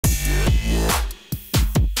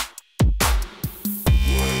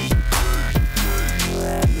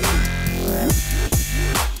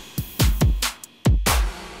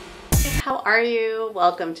are you?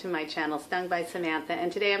 Welcome to my channel, Stung by Samantha,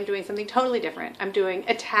 and today I'm doing something totally different. I'm doing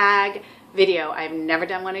a tag video. I've never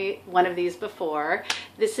done one of these before.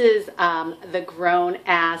 This is the grown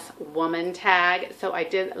ass woman tag, so I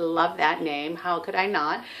did love that name. How could I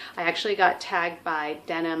not? I actually got tagged by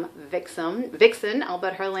Denim Vixen. I'll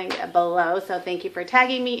put her link below, so thank you for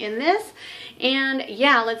tagging me in this. And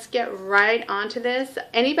yeah, let's get right onto this.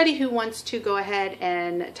 Anybody who wants to go ahead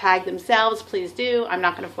and tag themselves, please do. I'm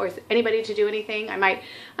not going to force anybody to do anything. I might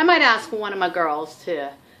ask one of my girls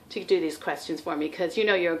to do these questions for me, because you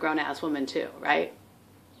know you're a grown-ass woman too, right?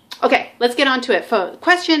 Okay, let's get on to it.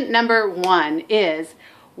 Question number 1 is,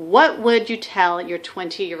 what would you tell your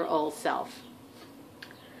 20-year-old self?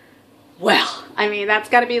 Well, I mean, that's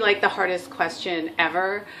got to be like the hardest question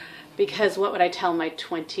ever, because what would I tell my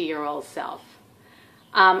 20-year-old self?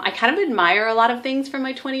 I kind of admire a lot of things from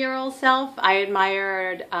my 20-year-old self. I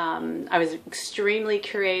admired, I was extremely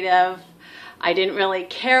creative. I didn't really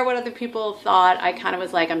care what other people thought. I kind of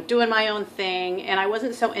was like, I'm doing my own thing, and I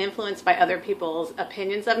wasn't so influenced by other people's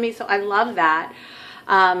opinions of me, so I love that.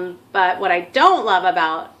 But what I don't love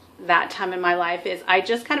about that time in my life is I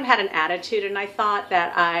just kind of had an attitude, and I thought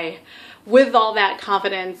that with all that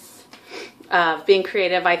confidence of being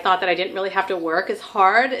creative, I thought that I didn't really have to work as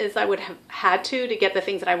hard as I would have had to get the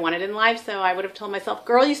things that I wanted in life. So I would have told myself,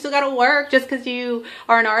 girl, you still got to work just because you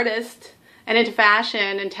are an artist and into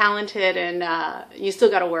fashion and talented, and you still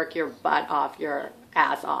got to work your butt off, your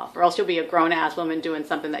ass off, or else you'll be a grown-ass woman doing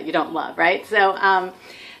something that you don't love, right? So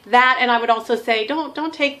that, and I would also say,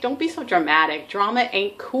 don't be so dramatic. Drama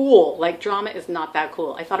ain't cool. Like, drama is not that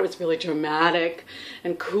cool. I thought it was really dramatic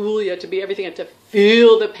and cool. You have to be everything, you have to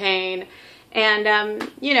feel the pain.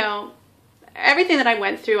 And, you know, everything that I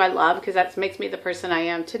went through I love, because that makes me the person I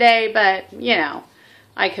am today, but, you know,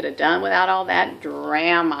 I could have done without all that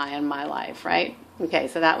drama in my life, right? Okay,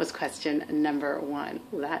 so that was question number 1.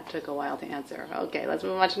 That took a while to answer. Okay, let's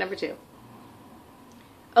move on to number 2.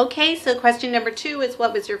 Okay, so question number 2 is,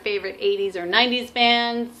 what was your favorite 80s or 90s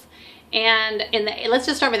bands? And let's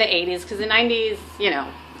just start with the 80s, because the 90s, you know,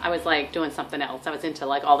 I was like doing something else. I was into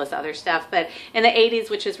like all this other stuff. But in the 80s,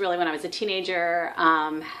 which is really when I was a teenager,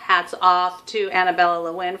 hats off to Annabella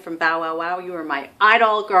Lewin from Bow Wow Wow. You were my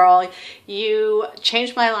idol, girl. You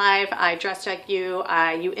changed my life. I dressed like you.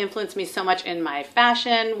 You influenced me so much in my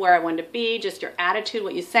fashion, where I wanted to be, just your attitude,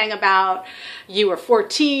 what you sang about. You were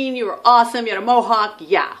 14. You were awesome. You had a mohawk.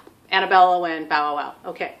 Yeah. Annabella Lewin, Bow Wow Wow.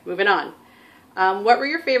 Okay, moving on. What were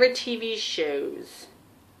your favorite TV shows?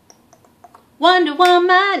 Wonder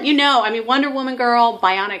Woman, you know, I mean, Wonder Woman, girl,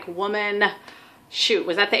 Bionic Woman. Shoot,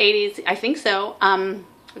 was that the 80s? I think so.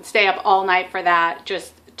 Would stay up all night for that.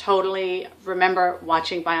 Just totally remember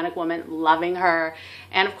watching Bionic Woman, loving her.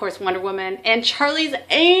 And of course, Wonder Woman and Charlie's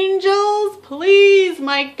Angels. Please,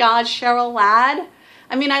 my God, Cheryl Ladd.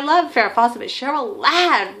 I mean, I love Farrah Fawcett, but Cheryl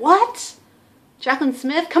Ladd, what? Jacqueline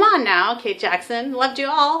Smith, come on now. Kate Jackson, loved you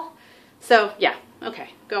all. So yeah,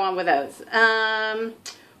 okay, go on with those.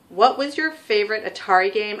 What was your favorite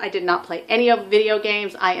Atari game? I did not play any of video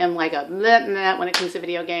games. I am like a bleh, bleh when it comes to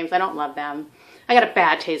video games. I don't love them. I got a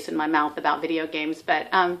bad taste in my mouth about video games, but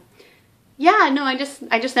yeah, no, I just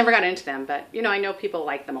never got into them. But you know, I know people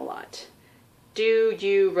like them a lot. Do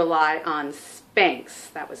you rely on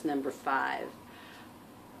Spanx? That was number 5.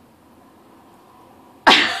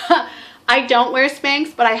 I don't wear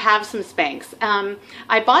Spanx, but I have some Spanx.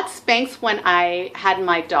 I bought Spanx when I had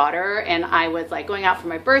my daughter, and I was like going out for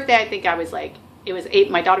my birthday. I think I was like,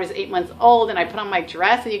 my daughter was 8 months old, and I put on my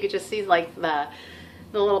dress, and you could just see like the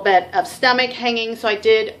little bit of stomach hanging. So I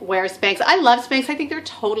did wear Spanx. I love Spanx. I think they're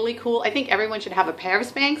totally cool. I think everyone should have a pair of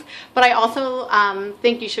Spanx, but I also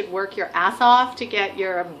think you should work your ass off to get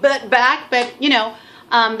your butt back. But you know,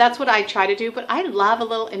 that's what I try to do, but I love a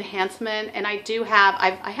little enhancement, and I do have,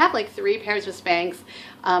 I have like 3 pairs of Spanx.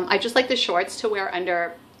 I just like the shorts to wear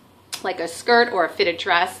under like a skirt or a fitted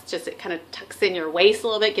dress. Just it kind of tucks in your waist a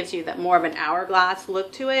little bit, gives you that more of an hourglass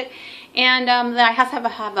look to it. And then I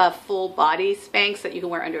have a full body Spanx that you can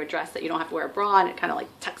wear under a dress that you don't have to wear a bra, and it kind of like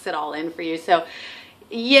tucks it all in for you. So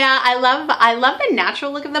yeah, I love the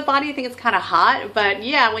natural look of the body. I think it's kind of hot, but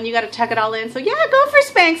yeah, when you got to tuck it all in. So yeah, go for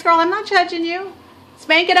Spanx, girl. I'm not judging you.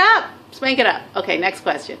 Spank it up. Spank it up. Okay, next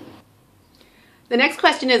question. The next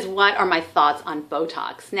question is, what are my thoughts on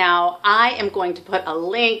Botox? Now, I am going to put a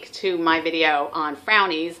link to my video on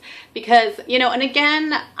Frownies because, you know, and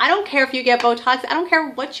again, I don't care if you get Botox. I don't care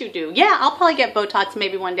what you do. Yeah, I'll probably get Botox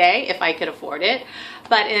maybe one day if I could afford it.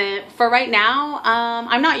 But for right now,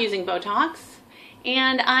 I'm not using Botox.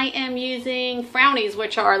 And I am using Frownies,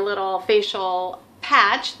 which are a little facial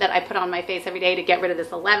patch that I put on my face every day to get rid of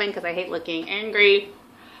this 11 because I hate looking angry.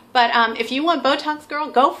 But if you want Botox, girl,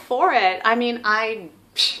 go for it. I mean,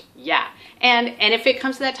 yeah. And if it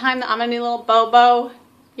comes to that time that I'm gonna need a little bobo,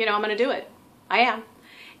 you know, I'm gonna do it. I am.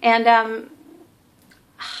 And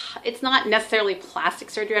it's not necessarily plastic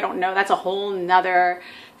surgery. I don't know. That's a whole nother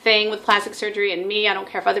thing with plastic surgery and me. I don't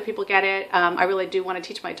care if other people get it. I really do want to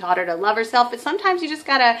teach my daughter to love herself, but sometimes you just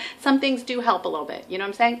gotta, some things do help a little bit. You know what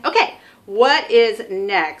I'm saying? Okay, what is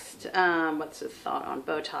next? What's the thought on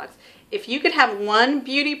Botox? If you could have one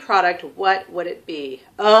beauty product, what would it be?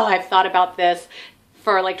 Oh, I've thought about this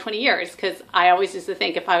for like 20 years because I always used to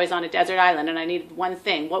think if I was on a desert island and I needed one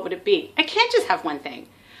thing, what would it be? I can't just have one thing.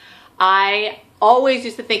 I always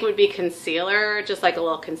used to think it would be concealer, just like a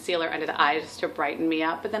little concealer under the eyes to brighten me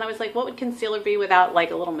up. But then I was like, what would concealer be without like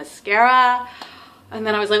a little mascara? And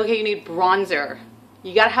then I was like, okay, you need bronzer.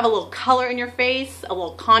 You gotta have a little color in your face, a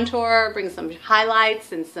little contour, bring some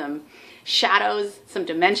highlights and some shadows, some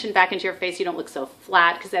dimension back into your face. You don't look so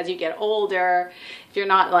flat because as you get older, if you're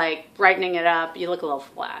not like brightening it up, you look a little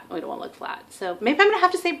flat. We don't want to look flat. So maybe I'm gonna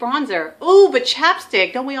have to say bronzer. Ooh, but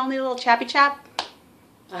chapstick. Don't we all need a little chappy chap?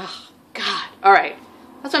 Oh, God. All right.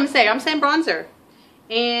 That's what I'm saying. I'm saying bronzer.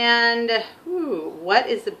 And what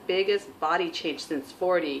is the biggest body change since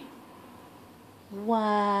 40?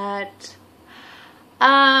 What?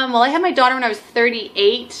 Well, I had my daughter when I was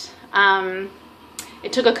 38.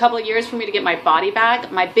 It took a couple of years for me to get my body back.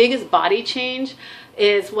 My biggest body change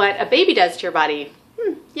is what a baby does to your body.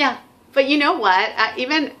 Yeah. But you know what?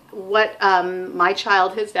 Even what my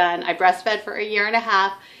child has done, I breastfed for 1.5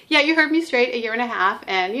 years. Yeah, you heard me straight, 1.5 years.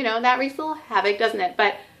 And, you know, that wreaks a little havoc, doesn't it?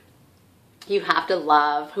 But you have to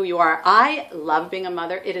love who you are. I love being a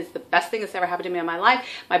mother. It is the best thing that's ever happened to me in my life.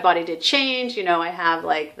 My body did change. You know, I have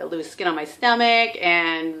like the loose skin on my stomach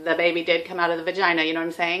and the baby did come out of the vagina. You know what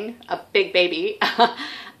I'm saying? A big baby.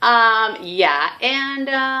 Yeah. And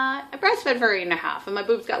I breastfed for 1.5 years and my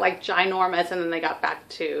boobs got like ginormous and then they got back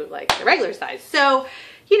to like the regular size. So,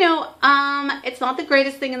 you know, it's not the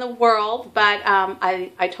greatest thing in the world, but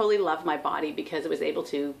I totally love my body because it was able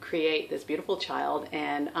to create this beautiful child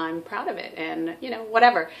and I'm proud of it and, you know,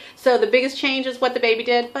 whatever. So the biggest change is what the baby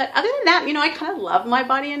did. But other than that, you know, I kind of love my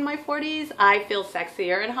body in my 40s. I feel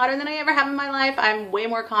sexier and hotter than I ever have in my life. I'm way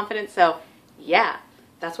more confident. So yeah,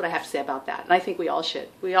 that's what I have to say about that. And I think we all should.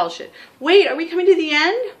 We all should. Wait, are we coming to the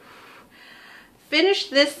end? Finish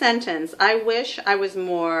this sentence. I wish I was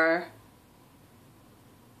more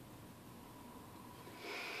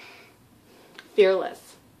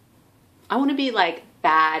fearless. I want to be like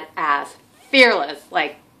badass, fearless,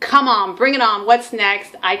 like come on, bring it on, what's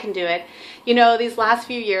next, I can do it. You know, these last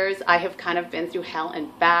few years I have kind of been through hell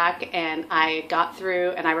and back and I got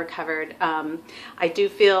through and I recovered. I do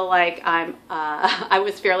feel like I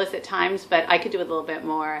was fearless at times, but I could do a little bit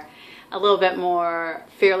more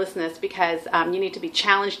fearlessness because you need to be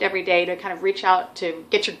challenged every day to kind of reach out to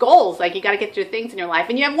get your goals. Like you got to get your things in your life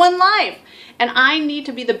and you have one life. And I need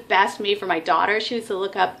to be the best me for my daughter. She needs to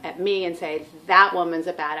look up at me and say, that woman's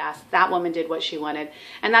a badass. That woman did what she wanted.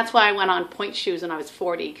 And that's why I went on point shoes when I was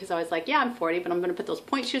 40 because I was like, yeah, I'm 40, but I'm going to put those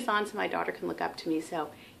point shoes on so my daughter can look up to me.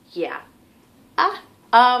 So yeah.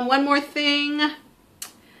 One more thing.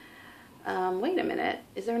 Wait a minute.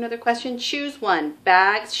 Is there another question? Choose one.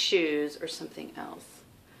 Bags, shoes, or something else.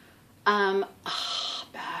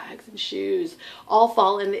 Bags and shoes all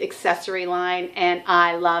fall in the accessory line, and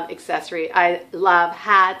I love accessory. I love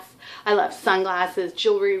hats. I love sunglasses,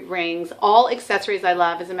 jewelry, rings, all accessories I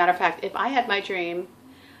love. As a matter of fact, if I had my dream,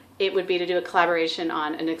 it would be to do a collaboration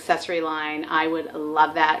on an accessory line. I would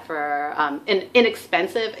love that for an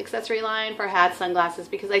inexpensive accessory line for hats, sunglasses,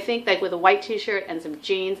 because I think like with a white t-shirt and some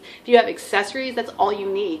jeans, if you have accessories, that's all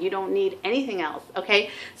you need. You don't need anything else, okay?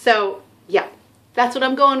 So yeah, that's what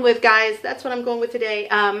I'm going with, guys. That's what I'm going with today.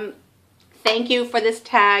 Thank you for this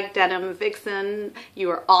tag, Denim Vixen. You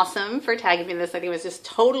are awesome for tagging me in this. I think it was just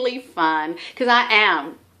totally fun because I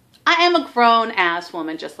am a grown-ass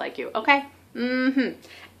woman just like you, okay?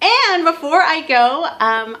 And before I go,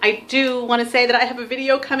 I do want to say that I have a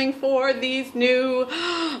video coming for these new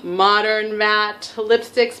modern matte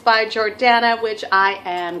lipsticks by Jordana, which I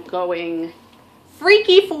am going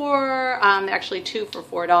freaky for. They're actually 2 for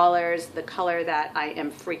 $4. The color that I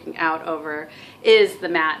am freaking out over is the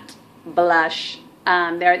matte blush.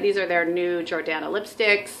 These are their new Jordana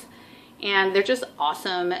lipsticks. And they're just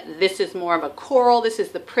awesome. This is more of a coral. This is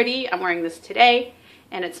the pretty. I'm wearing this today.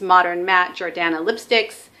 And it's modern matte Jordana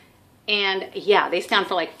lipsticks. And yeah, they stand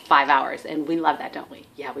for like 5 hours and we love that, don't we?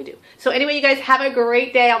 Yeah, we do. So anyway, you guys have a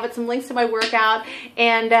great day. I'll put some links to my workout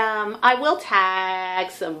and I will tag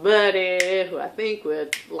somebody who I think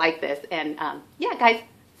would like this. And yeah, guys,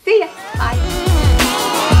 see ya.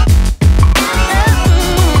 Bye.